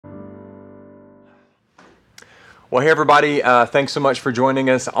Well, hey everybody, thanks so much for joining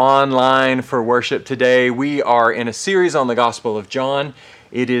us online for worship today. We are in a series on the Gospel of John.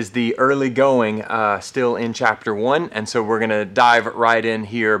 It is the early going, still in chapter 1, and so we're going to dive right in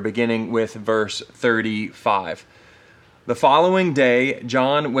here, beginning with verse 35. The following day,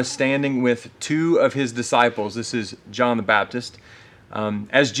 John was standing with two of his disciples. This is John the Baptist.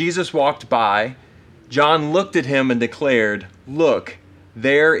 As Jesus walked by, John looked at him and declared, "Look,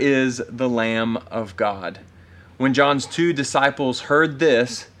 there is the Lamb of God." When John's two disciples heard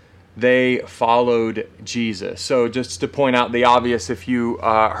this, they followed Jesus. So just to point out the obvious, if you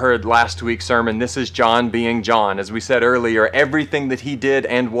heard last week's sermon, this is John being John. As we said earlier, everything that he did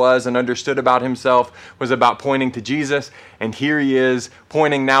and was and understood about himself was about pointing to Jesus. And here he is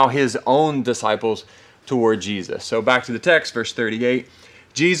pointing now his own disciples toward Jesus. So back to the text, verse 38.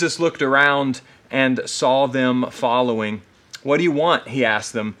 Jesus looked around and saw them following. "What do you want?" he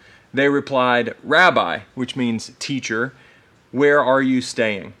asked them. They replied, "Rabbi," which means teacher, "where are you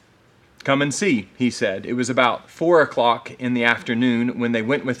staying?" "Come and see," he said. It was about 4 o'clock in the afternoon when they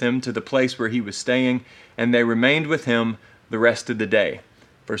went with him to the place where he was staying, and they remained with him the rest of the day.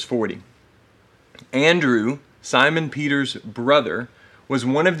 Verse 40. Andrew, Simon Peter's brother, was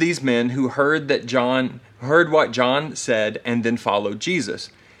one of these men who heard what John said and then followed Jesus.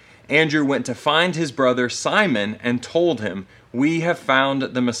 Andrew went to find his brother Simon and told him, "We have found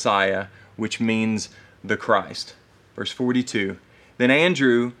the Messiah," which means the Christ. Verse 42. Then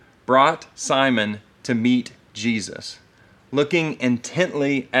Andrew brought Simon to meet Jesus. Looking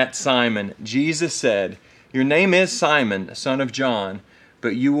intently at Simon, Jesus said, "Your name is Simon, son of John,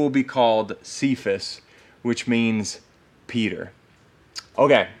 but you will be called Cephas," which means Peter.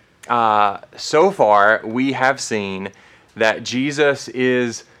 Okay, so far we have seen that Jesus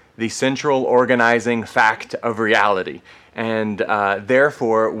is the central organizing fact of reality. And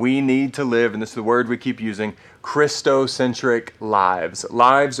therefore, we need to live, and this is the word we keep using, Christocentric lives.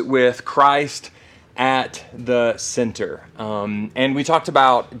 Lives with Christ at the center. And we talked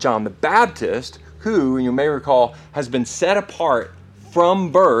about John the Baptist, who, you may recall, has been set apart from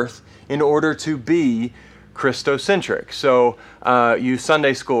birth in order to be Christocentric. So you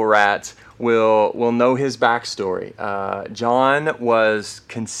Sunday school rats will know his backstory. John was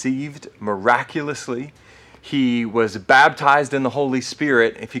conceived miraculously. He was baptized in the Holy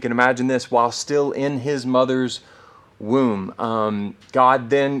Spirit, if you can imagine this, while still in his mother's womb.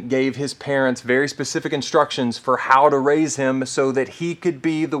 God then gave his parents very specific instructions for how to raise him so that he could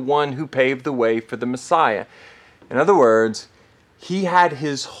be the one who paved the way for the Messiah. In other words, he had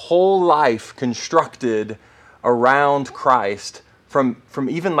his whole life constructed around Christ from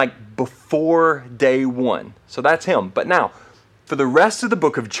even like before day one. So that's him. But now, for the rest of the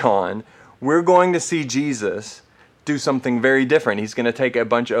book of John, we're going to see Jesus do something very different. He's going to take a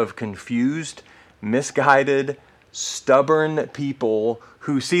bunch of confused, misguided, stubborn people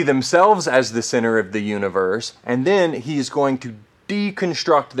who see themselves as the center of the universe, and then he's going to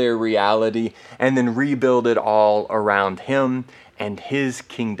deconstruct their reality and then rebuild it all around him and his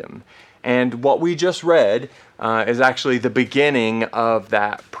kingdom. And what we just read is actually the beginning of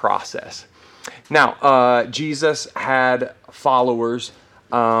that process. Now, Jesus had followers.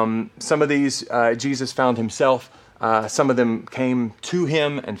 Some of these Jesus found himself. Some of them came to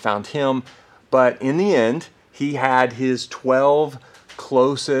him and found him. But in the end, he had his 12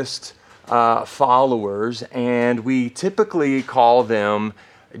 closest followers, and we typically call them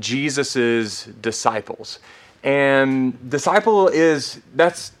Jesus's disciples. And disciple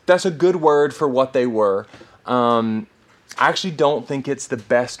that's a good word for what they were. I actually don't think it's the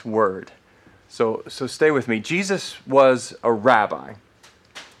best word. So stay with me. Jesus was a rabbi,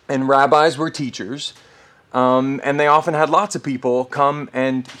 and rabbis were teachers, and they often had lots of people come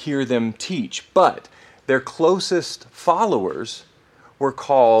and hear them teach. But their closest followers were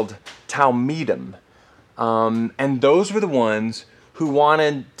called Talmidim, and those were the ones who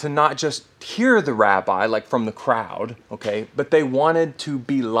wanted to not just hear the rabbi, like from the crowd, okay, but they wanted to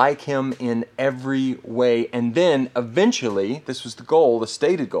be like him in every way. And then eventually, this was the goal, the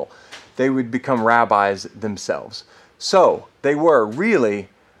stated goal, they would become rabbis themselves. So they were really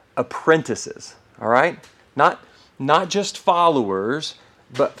apprentices, all right? Not just followers,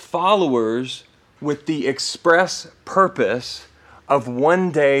 but followers with the express purpose of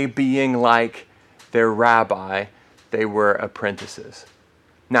one day being like their rabbi. They were apprentices.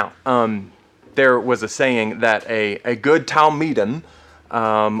 Now, there was a saying that a good Talmidim,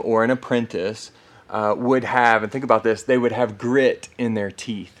 or an apprentice, would have, and think about this, they would have grit in their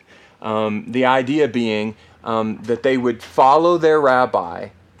teeth. The idea being that they would follow their rabbi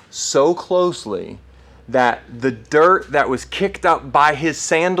so closely that the dirt that was kicked up by his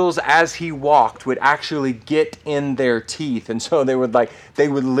sandals as he walked would actually get in their teeth. And so they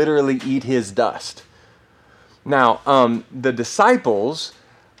would literally eat his dust. Now, the disciples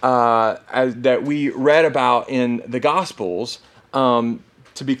that we read about in the Gospels, to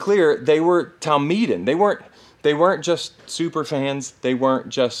be clear, they were Talmidim. They weren't just super fans. They weren't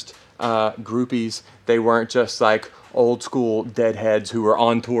just groupies. They weren't just like old school deadheads who were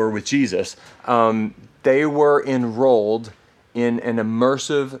on tour with Jesus. They were enrolled in an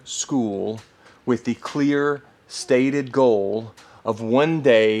immersive school with the clear stated goal of one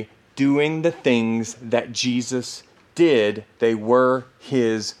day doing the things that Jesus did. They were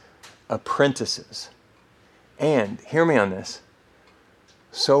his apprentices. And hear me on this,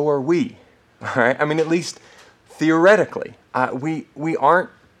 so are we. All right? I mean, at least theoretically, we aren't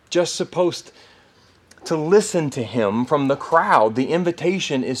just supposed to listen to him from the crowd. The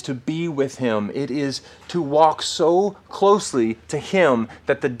invitation is to be with him. It is to walk so closely to him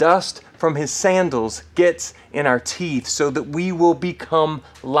that the dust from his sandals gets in our teeth so that we will become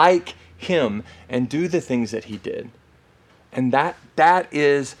like him and do the things that he did. And that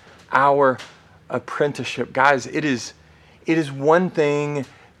is our apprenticeship. Guys, it is one thing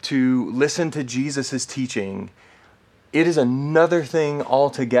to listen to Jesus' teaching. It is another thing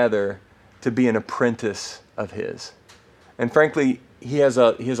altogether to be an apprentice of his. And frankly, he has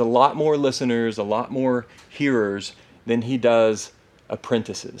a lot more listeners, a lot more hearers than he does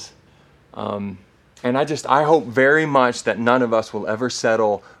apprentices. And I hope very much that none of us will ever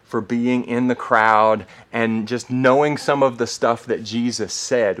settle for being in the crowd and just knowing some of the stuff that Jesus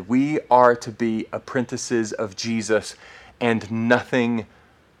said. We are to be apprentices of Jesus and nothing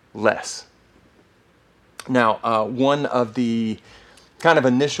less. Now, one of the kind of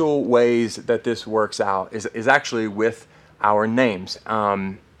initial ways that this works out is actually with our names.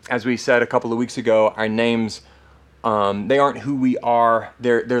 As we said a couple of weeks ago, our names, they aren't who we are.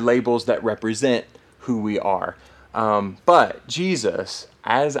 They're labels that represent who we are. But Jesus,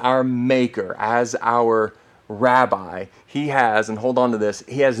 as our maker, as our rabbi, he has, and hold on to this,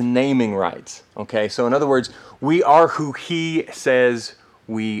 he has naming rights. Okay, so in other words, we are who he says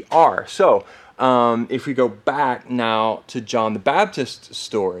we are. So if we go back now to John the Baptist's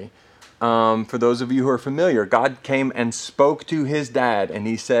story, for those of you who are familiar, God came and spoke to his dad, and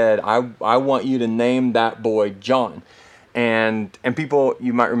he said, I want you to name that boy John. And people,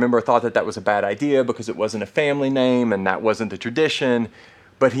 you might remember, thought that was a bad idea because it wasn't a family name and that wasn't the tradition.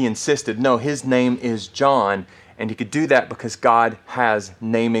 But he insisted, no, his name is John, and he could do that because God has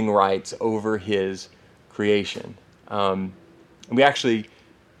naming rights over his creation. We actually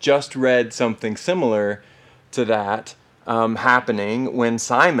just read something similar to that happening when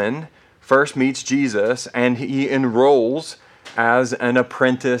Simon first meets Jesus and he enrolls as an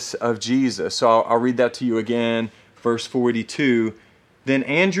apprentice of Jesus. So I'll read that to you again. Verse 42, then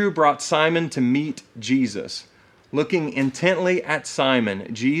Andrew brought Simon to meet Jesus. Looking intently at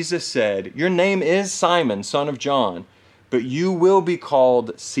Simon, Jesus said, your name is Simon, son of John, but you will be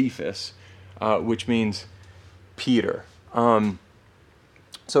called Cephas, which means Peter.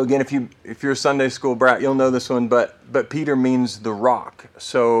 So again, if you're a Sunday school brat, you'll know this one, but Peter means the rock.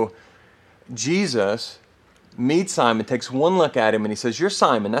 So Jesus meets Simon, takes one look at him, and he says, you're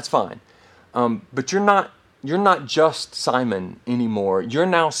Simon, that's fine. But you're not just Simon anymore. You're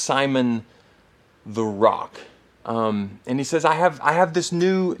now Simon the rock. And he says, I have this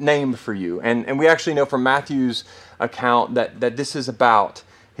new name for you. And we actually know from Matthew's account that this is about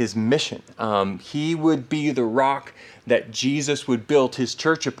his mission. He would be the rock that Jesus would build his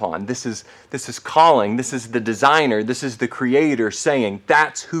church upon. This is calling. This is the designer. This is the creator saying,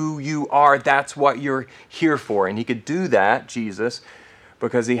 that's who you are. That's what you're here for. And he could do that, Jesus,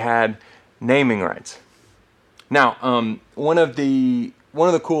 because he had naming rights. Now, one of the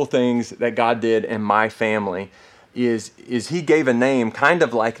cool things that God did in my family is he gave a name kind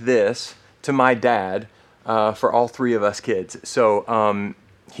of like this to my dad for all three of us kids. So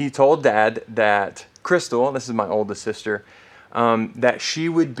he told Dad that Crystal, this is my oldest sister, that she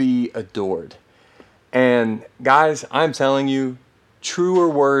would be adored. And guys, I'm telling you, truer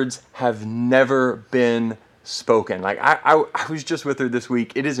words have never been spoken. Like I was just with her this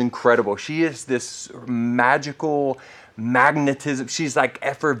week. It is incredible. She is this magical magnetism. She's like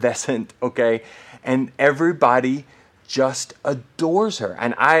effervescent, okay? And everybody just adores her.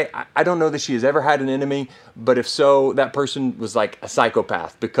 And I don't know that she has ever had an enemy, but if so, that person was like a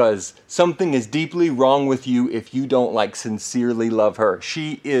psychopath, because something is deeply wrong with you if you don't like sincerely love her.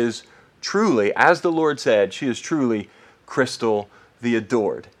 She is truly, as the Lord said, she is truly Crystal the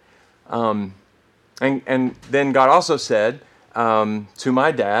adored. And then God also said to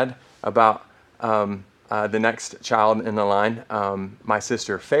my dad about the next child in the line, my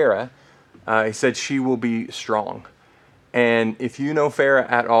sister Farah, he said she will be strong. And if you know Farah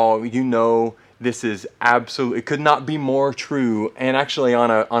at all, you know this is absolutely, it could not be more true, and actually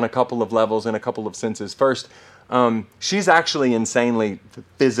on a couple of levels, in a couple of senses. First, she's actually insanely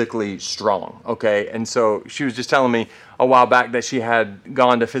physically strong, okay? And so she was just telling me a while back that she had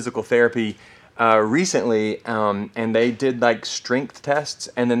gone to physical therapy recently, and they did like strength tests,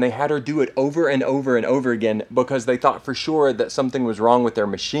 and then they had her do it over and over and over again because they thought for sure that something was wrong with their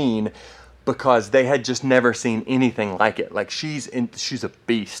machine, because they had just never seen anything like it. Like she's a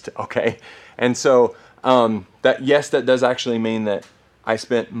beast, okay? And so that does actually mean that I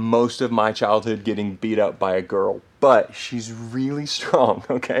spent most of my childhood getting beat up by a girl, but she's really strong,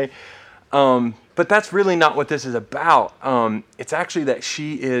 okay? But that's really not what this is about. It's actually that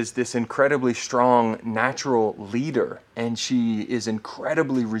she is this incredibly strong natural leader, and she is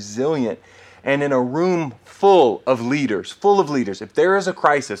incredibly resilient. And in a room full of leaders, if there is a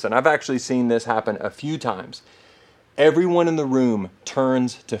crisis, and I've actually seen this happen a few times, everyone in the room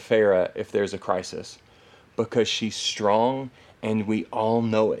turns to Farah if there's a crisis, because she's strong and we all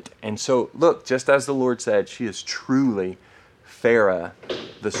know it. And so, look, just as the Lord said, she is truly Farah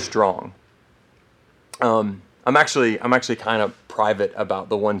the strong. I'm actually kind of private about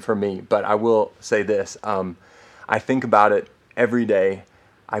the one for me, but I will say this. I think about it every day.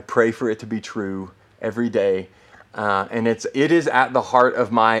 I pray for it to be true every day. And it is at the heart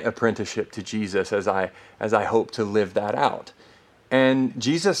of my apprenticeship to Jesus as I hope to live that out. And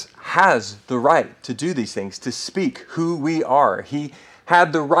Jesus has the right to do these things, to speak who we are. He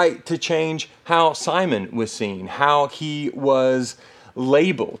had the right to change how Simon was seen, how he was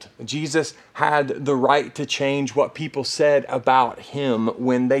labeled. Jesus had the right to change what people said about him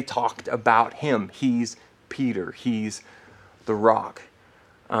when they talked about him. He's Peter. He's the rock.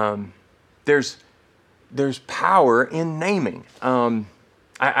 There's power in naming.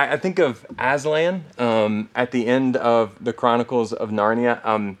 I think of Aslan at the end of the Chronicles of Narnia.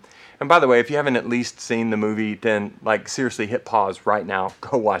 And by the way, if you haven't at least seen the movie, then like seriously hit pause right now.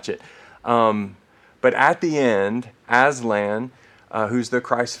 Go watch it. But at the end, Aslan, who's the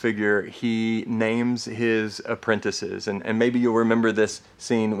Christ figure, he names his apprentices. And maybe you'll remember this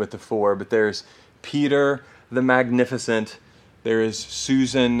scene with the four, but there's Peter the Magnificent, there is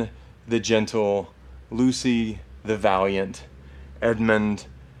Susan the Gentle, Lucy the Valiant, Edmund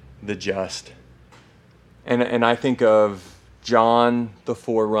the Just. And I think of John the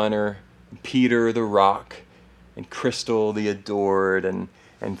Forerunner, Peter the Rock, and Crystal the Adored, and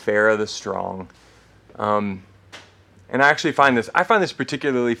Farah the Strong. And I actually find this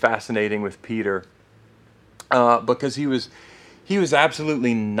particularly fascinating with Peter, because he was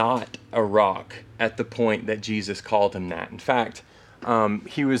absolutely not a rock at the point that Jesus called him that. In fact,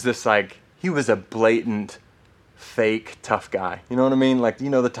 he was a blatant, fake tough guy. You know what I mean? Like, you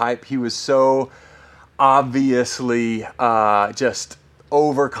know the type. He was so obviously just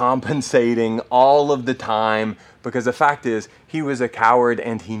overcompensating all of the time, because the fact is he was a coward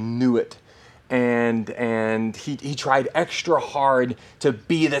and he knew it. And he tried extra hard to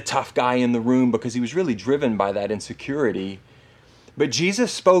be the tough guy in the room because he was really driven by that insecurity. But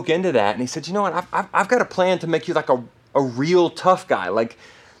Jesus spoke into that and he said, you know what, I've got a plan to make you like a real tough guy, like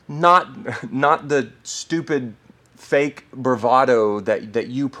not the stupid fake bravado that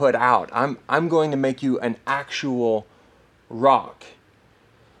you put out. I'm going to make you an actual rock.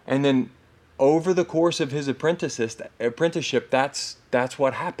 And then over the course of his apprenticeship, that's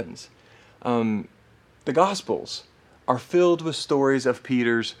what happens. The Gospels are filled with stories of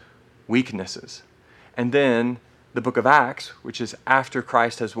Peter's weaknesses. And then the book of Acts, which is after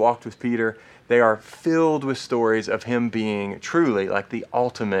Christ has walked with Peter, they are filled with stories of him being truly like the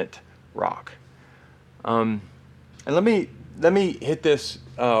ultimate rock. And let me hit this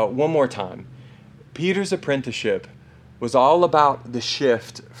one more time. Peter's apprenticeship was all about the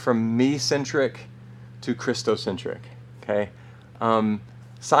shift from me-centric to Christocentric. Okay,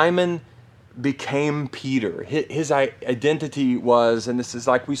 Simon became Peter. His identity was, and this is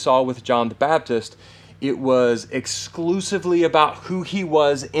like we saw with John the Baptist, it was exclusively about who he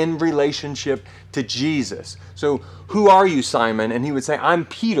was in relationship to Jesus. So, who are you, Simon? And he would say, I'm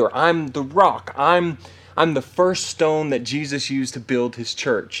Peter. I'm the rock. I'm the first stone that Jesus used to build his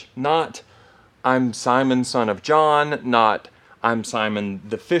church. Not, I'm Simon, son of John. Not, I'm Simon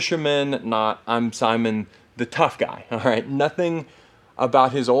the fisherman. Not, I'm Simon the tough guy. All right, nothing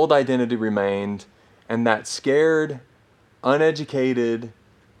about his old identity remained, and that scared, uneducated,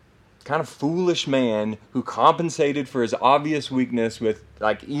 kind of foolish man who compensated for his obvious weakness with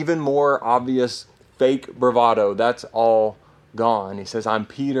like even more obvious fake bravado, that's all gone. He says, I'm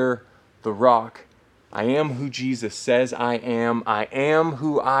Peter the rock, I am who Jesus says I am. I am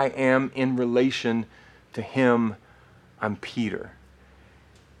who I am in relation to him. I'm Peter.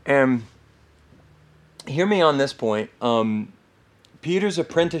 And hear me on this point. Peter's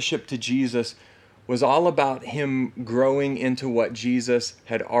apprenticeship to Jesus was all about him growing into what Jesus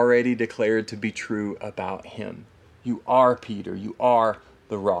had already declared to be true about him. You are Peter. You are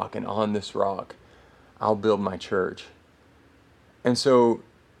the rock, and on this rock I'll build my church. And so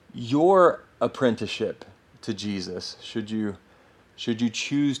your apprenticeship to Jesus, should you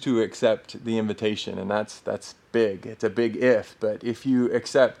choose to accept the invitation, and that's big. It's a big if, but if you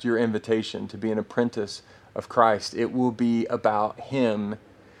accept your invitation to be an apprentice of Christ, it will be about him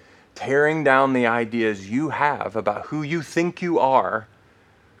tearing down the ideas you have about who you think you are,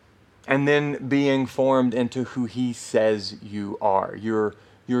 and then being formed into who he says you are, your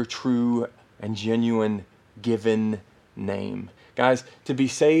true and genuine given name. Guys, to be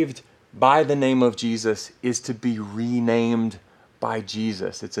saved by the name of Jesus is to be renamed by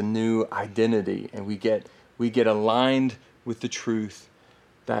Jesus. It's a new identity, and we get aligned with the truth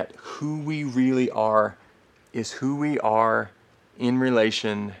that who we really are is who we are in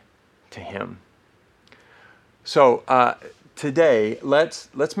relation to him. So today, let's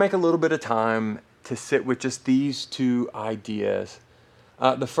make a little bit of time to sit with just these two ideas.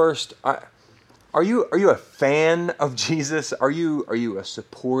 The first, are you a fan of Jesus? Are you a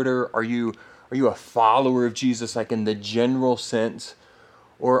supporter? Are you a follower of Jesus, like in the general sense,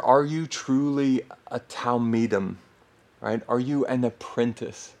 or are you truly a talmidim, right? Are you an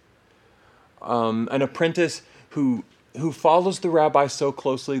apprentice? An apprentice who follows the rabbi so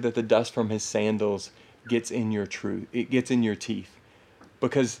closely that the dust from his sandals gets in your truth. It gets in your teeth,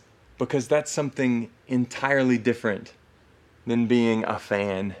 because that's something entirely different than being a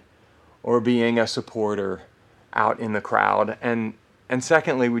fan or being a supporter out in the crowd. And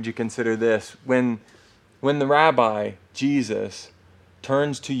secondly, would you consider this? When the rabbi, Jesus,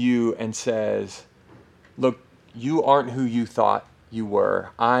 turns to you and says, look, you aren't who you thought you were.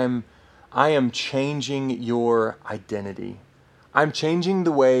 I am changing your identity. I'm changing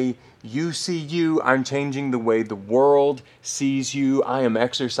the way you see you. I'm changing the way the world sees you. I am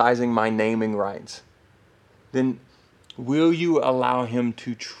exercising my naming rights. Then will you allow him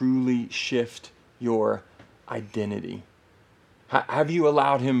to truly shift your identity? Have you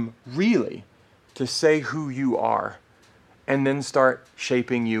allowed him really to say who you are and then start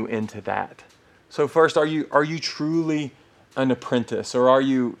shaping you into that? So first, are you truly an apprentice, or are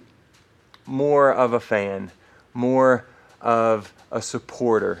you more of a fan, more of a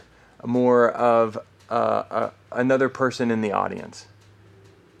supporter, more of another person in the audience?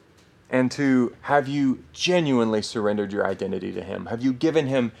 And two, have you genuinely surrendered your identity to him? Have you given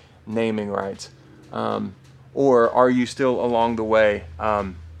him naming rights? Or are you still along the way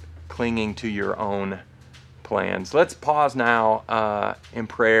clinging to your own plans? Let's pause now in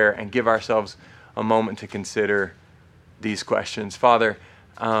prayer and give ourselves a moment to consider these questions. Father,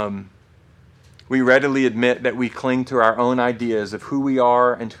 we readily admit that we cling to our own ideas of who we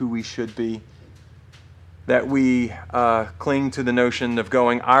are and who we should be, that we cling to the notion of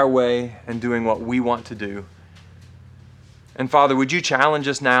going our way and doing what we want to do. And Father, would you challenge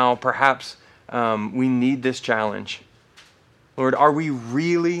us now? Perhaps we need this challenge. Lord, are we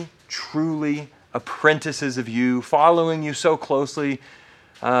really, truly apprentices of you, following you so closely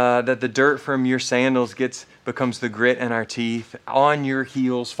that the dirt from your sandals becomes the grit in our teeth, on your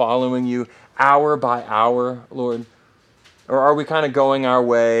heels, following you hour by hour, Lord? Or are we kind of going our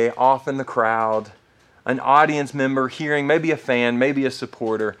way, off in the crowd, an audience member, hearing, maybe a fan, maybe a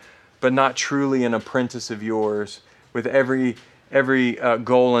supporter, but not truly an apprentice of yours, with every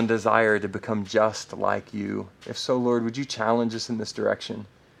goal and desire to become just like you? If so, Lord, would you challenge us in this direction?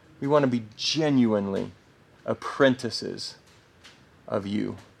 We want to be genuinely apprentices of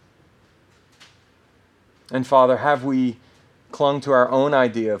you. And Father, have we clung to our own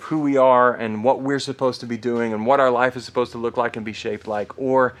idea of who we are and what we're supposed to be doing and what our life is supposed to look like and be shaped like?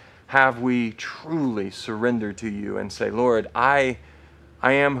 Or have we truly surrendered to you and say, Lord, I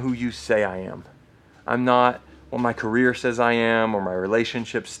am who you say I am. I'm not what my career says I am, or my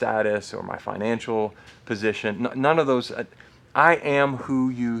relationship status, or my financial position. None of those. I am who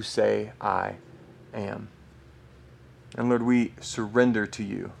you say I am. And Lord, we surrender to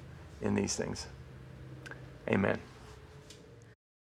you in these things. Amen.